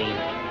people are mean.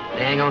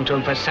 They hang on to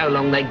them for so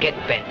long they get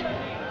bent.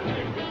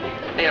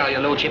 Here are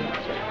your lordship,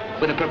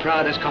 with the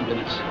proprietor's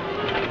compliments.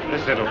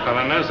 This little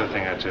fella knows a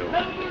thing or two.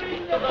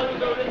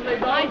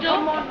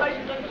 Nigel?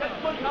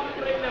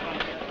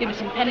 Give me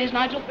some pennies,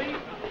 Nigel.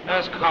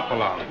 There's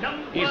Coppola.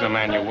 He's the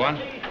man you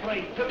want.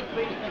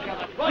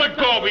 Let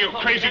go of me, you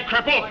crazy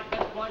cripple!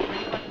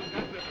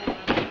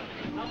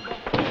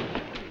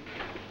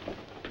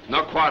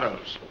 No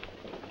quarrels,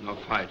 no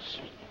fights.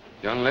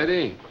 Young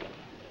lady,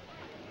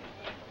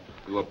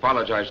 you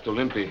apologize to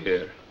Limpy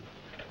here.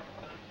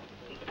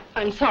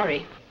 I'm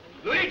sorry.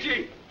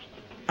 Luigi!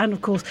 and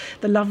of course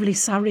the lovely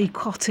Surrey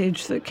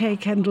cottage that Kay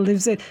Kendall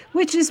lives in,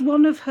 which is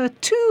one of her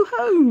 2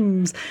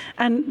 homes.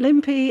 And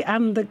Limpy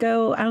and the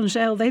girl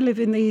Angèle, they live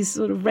in these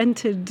sort of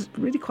rented,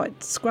 really quite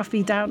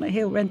scruffy down a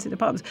hill rented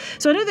apartments.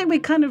 So I don't think we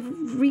kind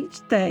of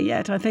reached there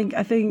yet. I think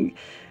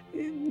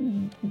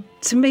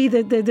to me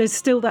there's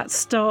still that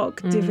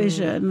stark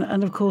division,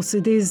 and of course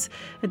it is,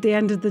 at the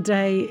end of the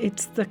day,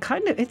 it's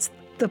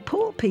the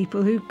poor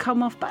people who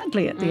come off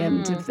badly at the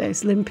end of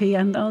this, Limpy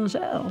and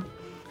Angèle.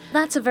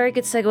 That's a very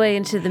good segue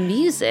into the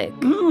music.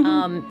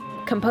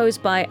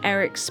 Composed by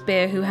Eric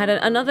Spear, who had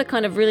another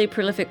kind of really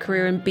prolific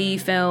career in B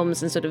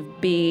films and sort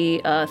of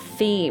B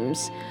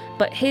themes.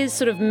 But his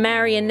sort of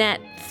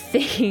marionette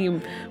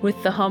theme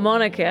with the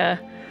harmonica,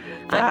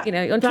 on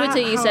Twitter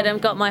you said,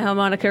 I've got my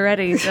harmonica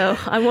ready, so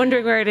I'm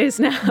wondering where it is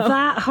now.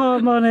 That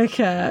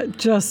harmonica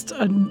just,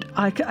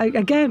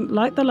 again,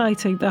 like the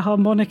lighting, the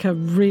harmonica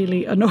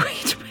really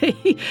annoyed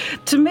me.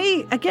 To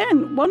me,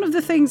 again, one of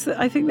the things that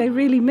I think they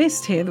really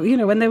missed here,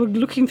 when they were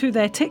looking through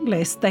their tick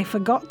list, they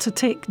forgot to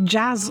tick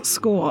jazz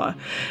score,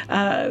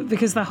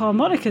 because the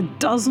harmonica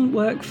doesn't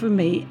work for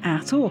me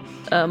at all.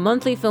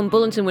 Monthly Film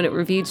Bulletin, when it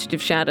reviewed Street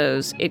of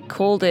Shadows, it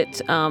called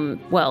it,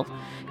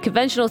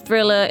 conventional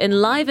thriller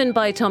enlivened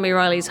by Tommy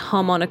Riley's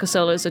harmonica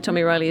solo. So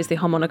Tommy Riley is the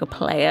harmonica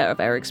player of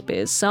Eric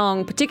Spear's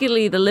song,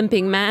 particularly The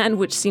Limping Man,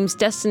 which seems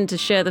destined to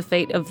share the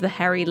fate of the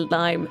Harry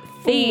Lime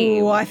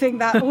theme. I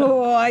think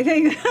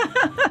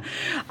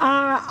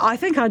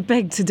I'd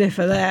beg to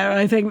differ there.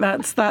 I think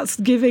that's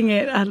giving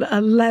it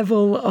a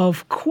level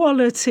of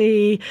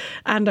quality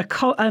and a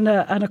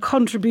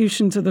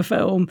contribution to the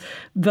film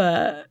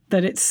that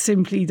it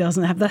simply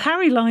doesn't have. The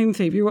Harry Lime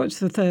theme, you watch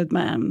The Third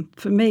Man,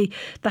 for me,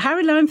 the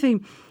Harry Lime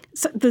theme,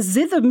 so the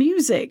zither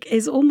music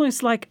is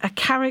almost like a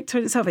character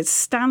in itself. It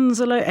stands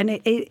alone, and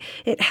it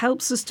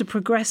helps us to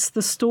progress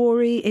the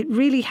story. It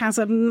really has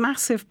a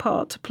massive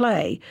part to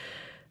play.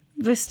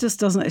 This just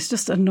doesn't. It's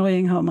just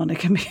annoying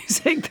harmonica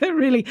music that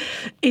really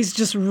is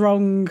just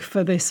wrong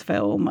for this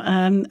film.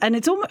 And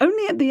it's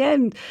only at the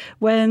end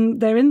when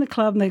they're in the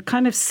club and they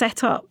kind of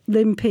set up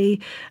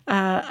Limpy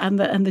and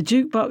the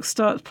jukebox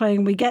starts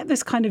playing. We get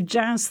this kind of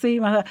jazz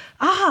theme.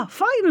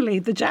 Finally,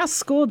 the jazz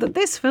score that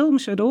this film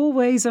should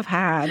always have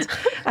had.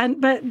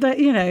 But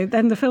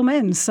then the film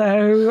ends.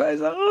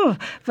 So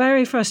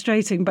very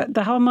frustrating. But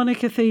the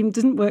harmonica theme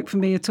didn't work for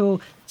me at all.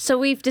 So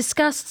we've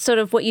discussed sort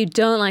of what you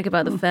don't like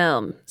about the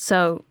film.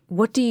 So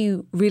what do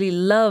you really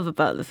love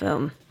about the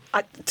film?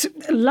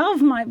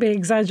 Love might be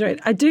exaggerated.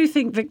 I do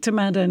think Victor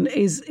Madden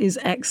is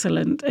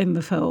excellent in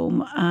the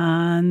film,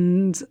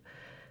 and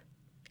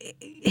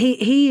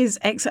he is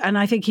excellent. And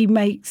I think he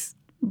makes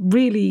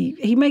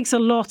a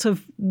lot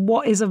of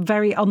what is a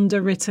very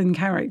underwritten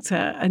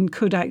character and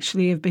could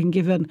actually have been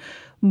given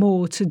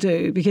more to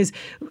do, because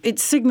it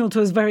signaled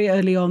to us very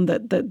early on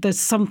that there's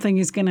something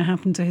is going to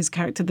happen to his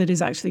character that is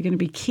actually going to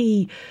be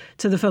key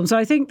to the film. So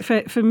I think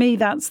for me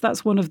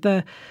that's one of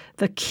the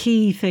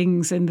key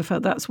things in the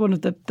film. That's one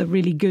of the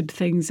really good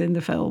things in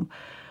the film.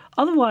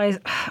 Otherwise,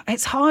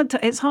 it's hard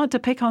to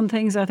pick on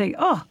things. I think,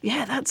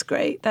 that's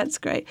great.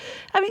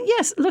 I mean,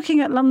 yes, looking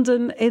at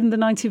London in the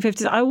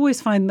 1950s, I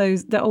always find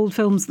the old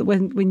films that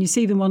when you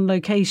see them on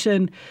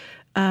location,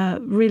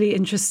 really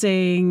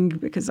interesting,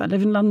 because I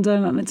live in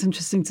London and it's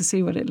interesting to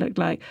see what it looked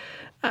like.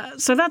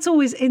 So that's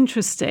always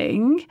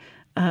interesting,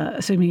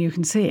 assuming you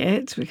can see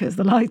it because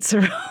the lights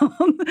are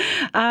on.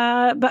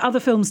 But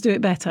other films do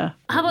it better.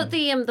 How about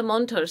the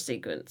montage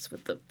sequence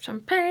with the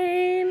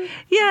champagne?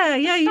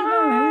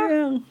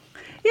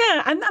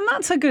 Yeah, and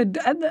that's a good,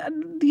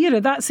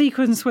 that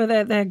sequence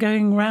where they're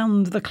going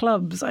round the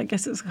clubs, I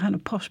guess it's a kind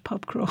of posh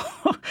pub crawl,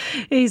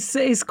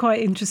 is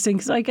quite interesting,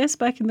 because I guess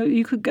back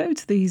you could go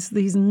to these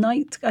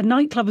a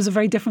nightclub was a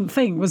very different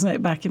thing, wasn't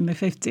it, back in the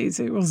 50s?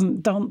 It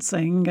wasn't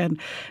dancing, and,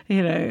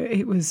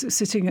 it was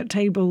sitting at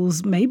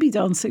tables, maybe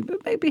dancing, but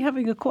maybe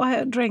having a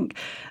quiet drink.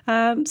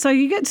 So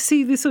you get to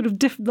see this sort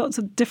of lots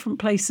of different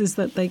places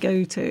that they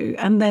go to,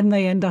 and then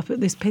they end up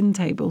at this pin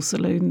table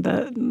saloon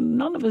that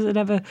none of us had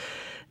ever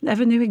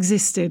knew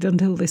existed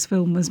until this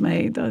film was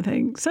made, I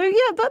think. So,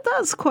 yeah,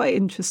 that's quite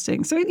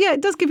interesting. So, yeah,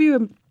 it does give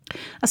you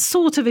a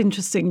sort of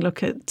interesting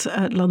look at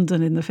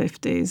London in the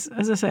 50s.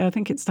 As I say, I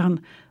think it's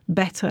done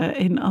better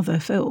in other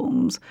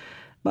films.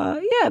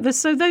 But, yeah,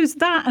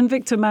 that and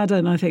Victor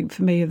Madden, I think,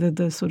 for me, are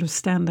the sort of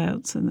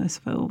standouts in this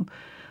film.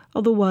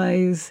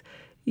 Otherwise,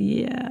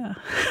 yeah.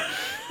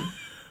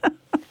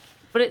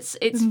 But it's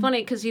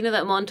funny because,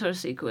 that montage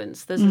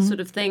sequence, there's a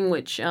sort of thing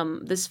which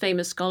this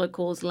famous scholar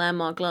calls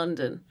Landmark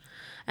London.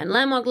 And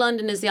Landmark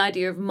London is the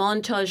idea of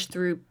montage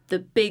through the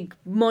big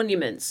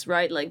monuments,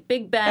 right? Like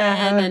Big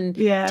Ben and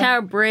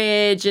Tower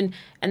Bridge. And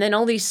then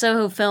all these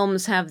Soho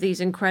films have these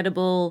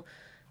incredible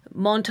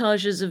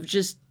montages of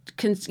just,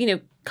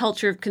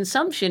 culture of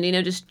consumption,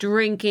 just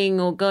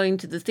drinking or going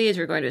to the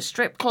theater or going to a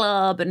strip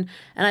club. And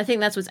I think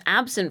that's what's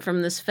absent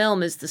from this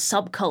film is the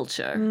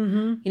subculture.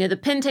 Mm-hmm. The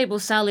Pin Table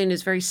Saloon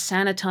is a very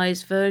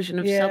sanitized version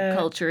of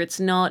subculture. It's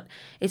not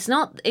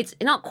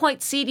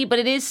quite seedy, but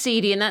it is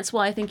seedy. And that's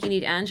why I think you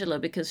need Angela,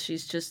 because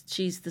she's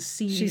the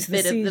seedy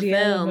bit of the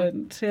film.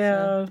 Element.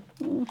 Yeah.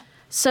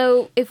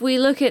 So if we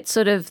look at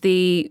sort of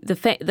the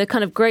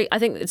kind of great, I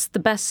think it's the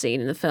best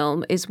scene in the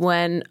film is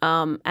when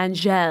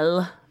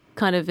Angèle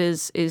kind of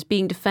is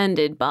being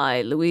defended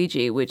by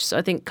Luigi, which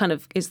I think kind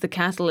of is the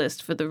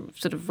catalyst for the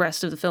sort of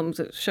rest of the film,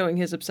 showing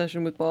his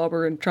obsession with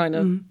Barbara and trying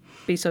to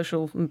be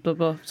social and blah,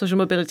 blah, social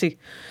mobility.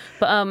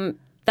 But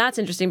that's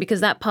interesting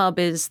because that pub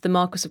is the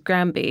Marquis of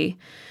Granby,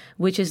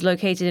 which is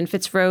located in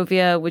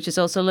Fitzrovia, which is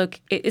also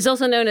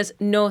known as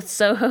North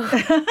Soho.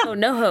 Oh,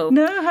 NoHo.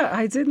 No,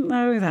 I didn't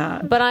know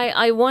that. But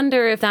I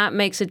wonder if that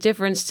makes a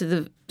difference to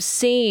the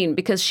scene,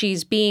 because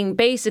she's being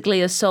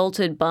basically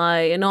assaulted by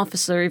an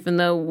officer, even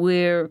though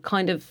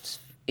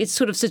it's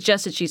sort of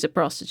suggested she's a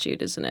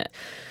prostitute, isn't it?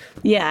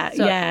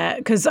 Yeah,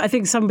 because I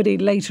think somebody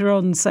later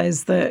on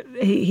says that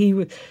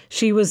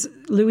she was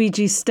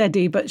Luigi's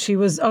steady, but she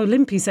was,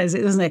 Limpy says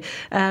it, doesn't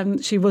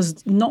it? She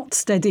was not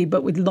steady,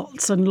 but with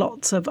lots and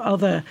lots of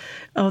other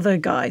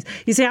guys.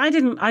 You see, I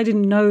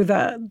didn't know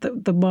that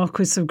the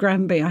Marquis of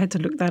Granby, I had to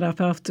look that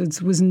up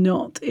afterwards, was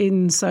not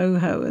in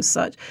Soho as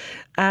such.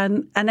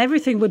 And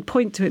everything would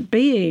point to it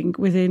being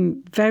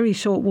within very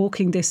short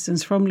walking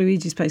distance from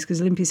Luigi's place,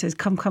 because Limpy says,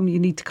 come, you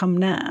need to come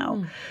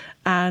now.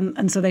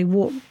 And so they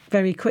walk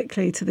very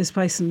quickly to this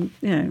place, and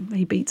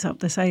he beats up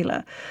the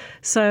sailor.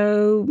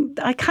 So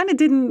I kind of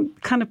didn't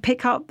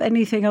pick up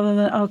anything other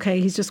than, okay,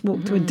 he's just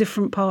walked to a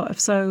different part of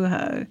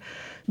Soho.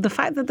 The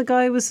fact that the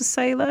guy was a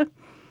sailor,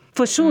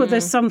 for sure,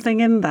 there's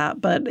something in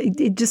that, but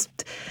it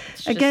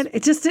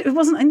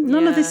wasn't.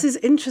 None of this is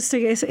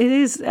interesting. It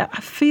is. I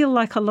feel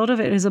like a lot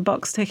of it is a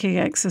box ticking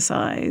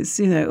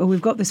exercise. Or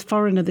we've got this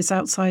foreigner, this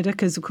outsider,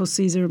 because of course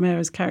Cesar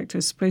Romero's character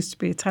is supposed to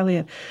be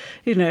Italian.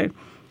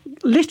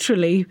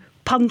 Literally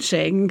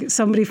punching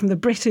somebody from the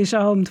British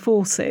Armed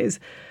Forces.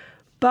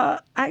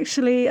 But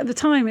actually, at the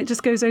time, it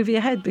just goes over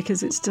your head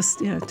because it's just,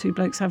 two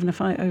blokes having a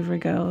fight over a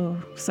girl,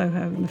 or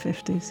Soho in the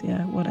 50s,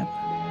 whatever.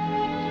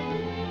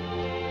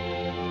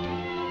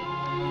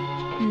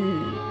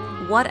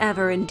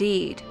 Whatever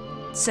indeed.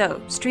 So,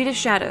 Street of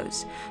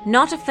Shadows.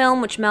 Not a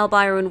film which Mel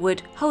Byron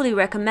would wholly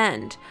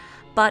recommend,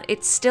 but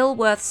it's still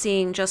worth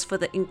seeing just for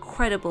the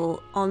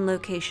incredible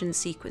on-location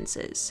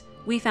sequences.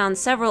 We found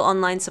several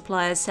online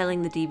suppliers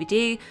selling the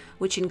DVD,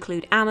 which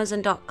include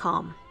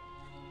Amazon.com.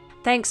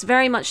 Thanks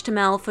very much to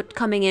Mel for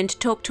coming in to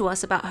talk to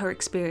us about her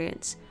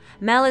experience.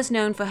 Mel is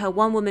known for her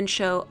one-woman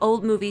show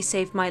Old Movies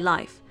Saved My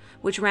Life,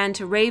 which ran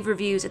to rave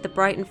reviews at the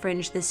Brighton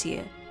Fringe this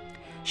year.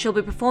 She'll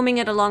be performing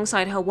it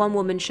alongside her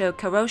one-woman show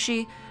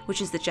Karoshi,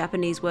 which is the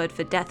Japanese word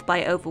for death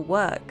by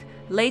overwork,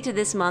 later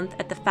this month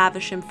at the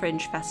Faversham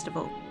Fringe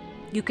Festival.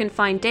 You can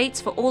find dates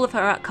for all of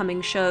her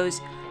upcoming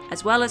shows,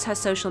 as well as her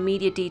social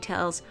media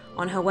details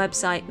on her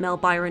website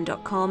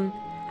melbyron.com,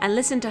 and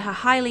listen to her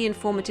highly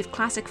informative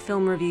classic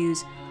film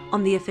reviews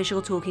on the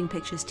official Talking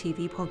Pictures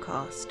TV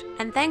podcast.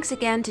 And thanks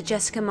again to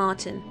Jessica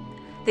Martin.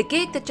 The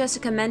gig that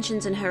Jessica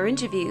mentions in her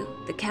interview,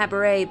 the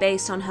cabaret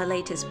based on her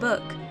latest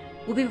book,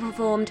 will be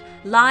performed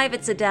live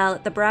at Zadel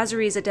at the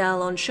Brasserie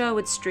Zadel on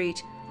Sherwood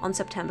Street on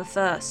September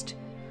 1st.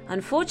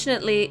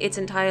 Unfortunately, it's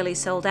entirely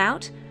sold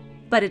out,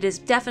 but it is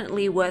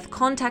definitely worth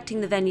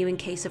contacting the venue in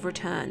case of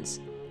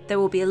returns. There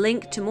will be a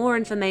link to more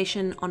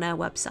information on our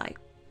website.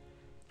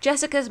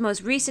 Jessica's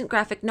most recent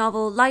graphic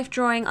novel, Life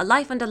Drawing: A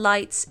Life Under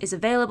Lights, is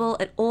available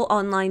at all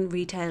online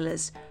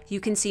retailers. You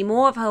can see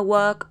more of her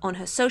work on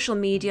her social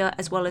media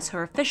as well as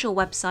her official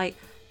website,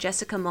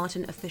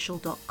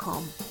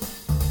 jessicamartinofficial.com.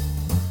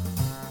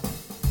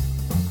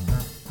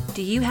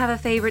 Do you have a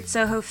favourite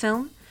Soho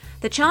film?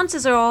 The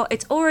chances are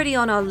it's already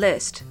on our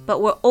list, but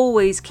we're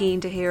always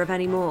keen to hear of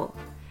any more.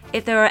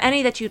 If there are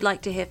any that you'd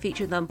like to hear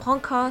featured on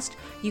podcast,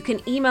 you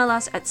can email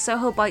us at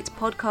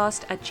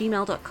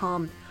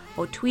sohobitespodcast@gmail.com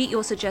or tweet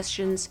your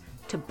suggestions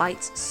to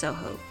Bites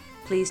Soho.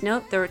 Please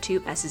note there are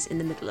 2 S's in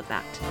the middle of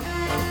that.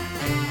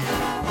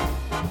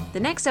 The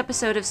next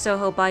episode of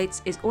Soho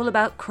Bites is all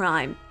about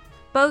crime,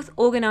 both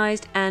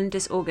organised and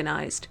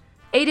disorganised.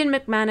 Aidan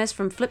McManus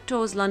from Flip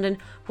Tours London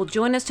will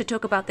join us to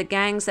talk about the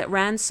gangs that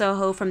ran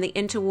Soho from the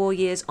interwar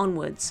years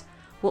onwards.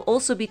 We'll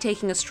also be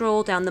taking a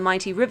stroll down the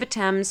mighty River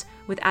Thames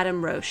with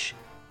Adam Roche,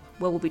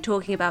 where we'll be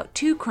talking about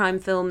 2 crime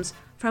films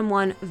from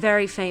one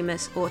very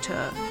famous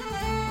auteur.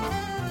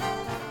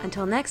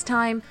 Until next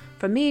time,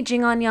 from me,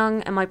 Jing An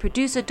Young, and my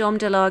producer Dom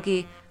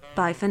DeLargy,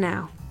 bye for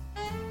now.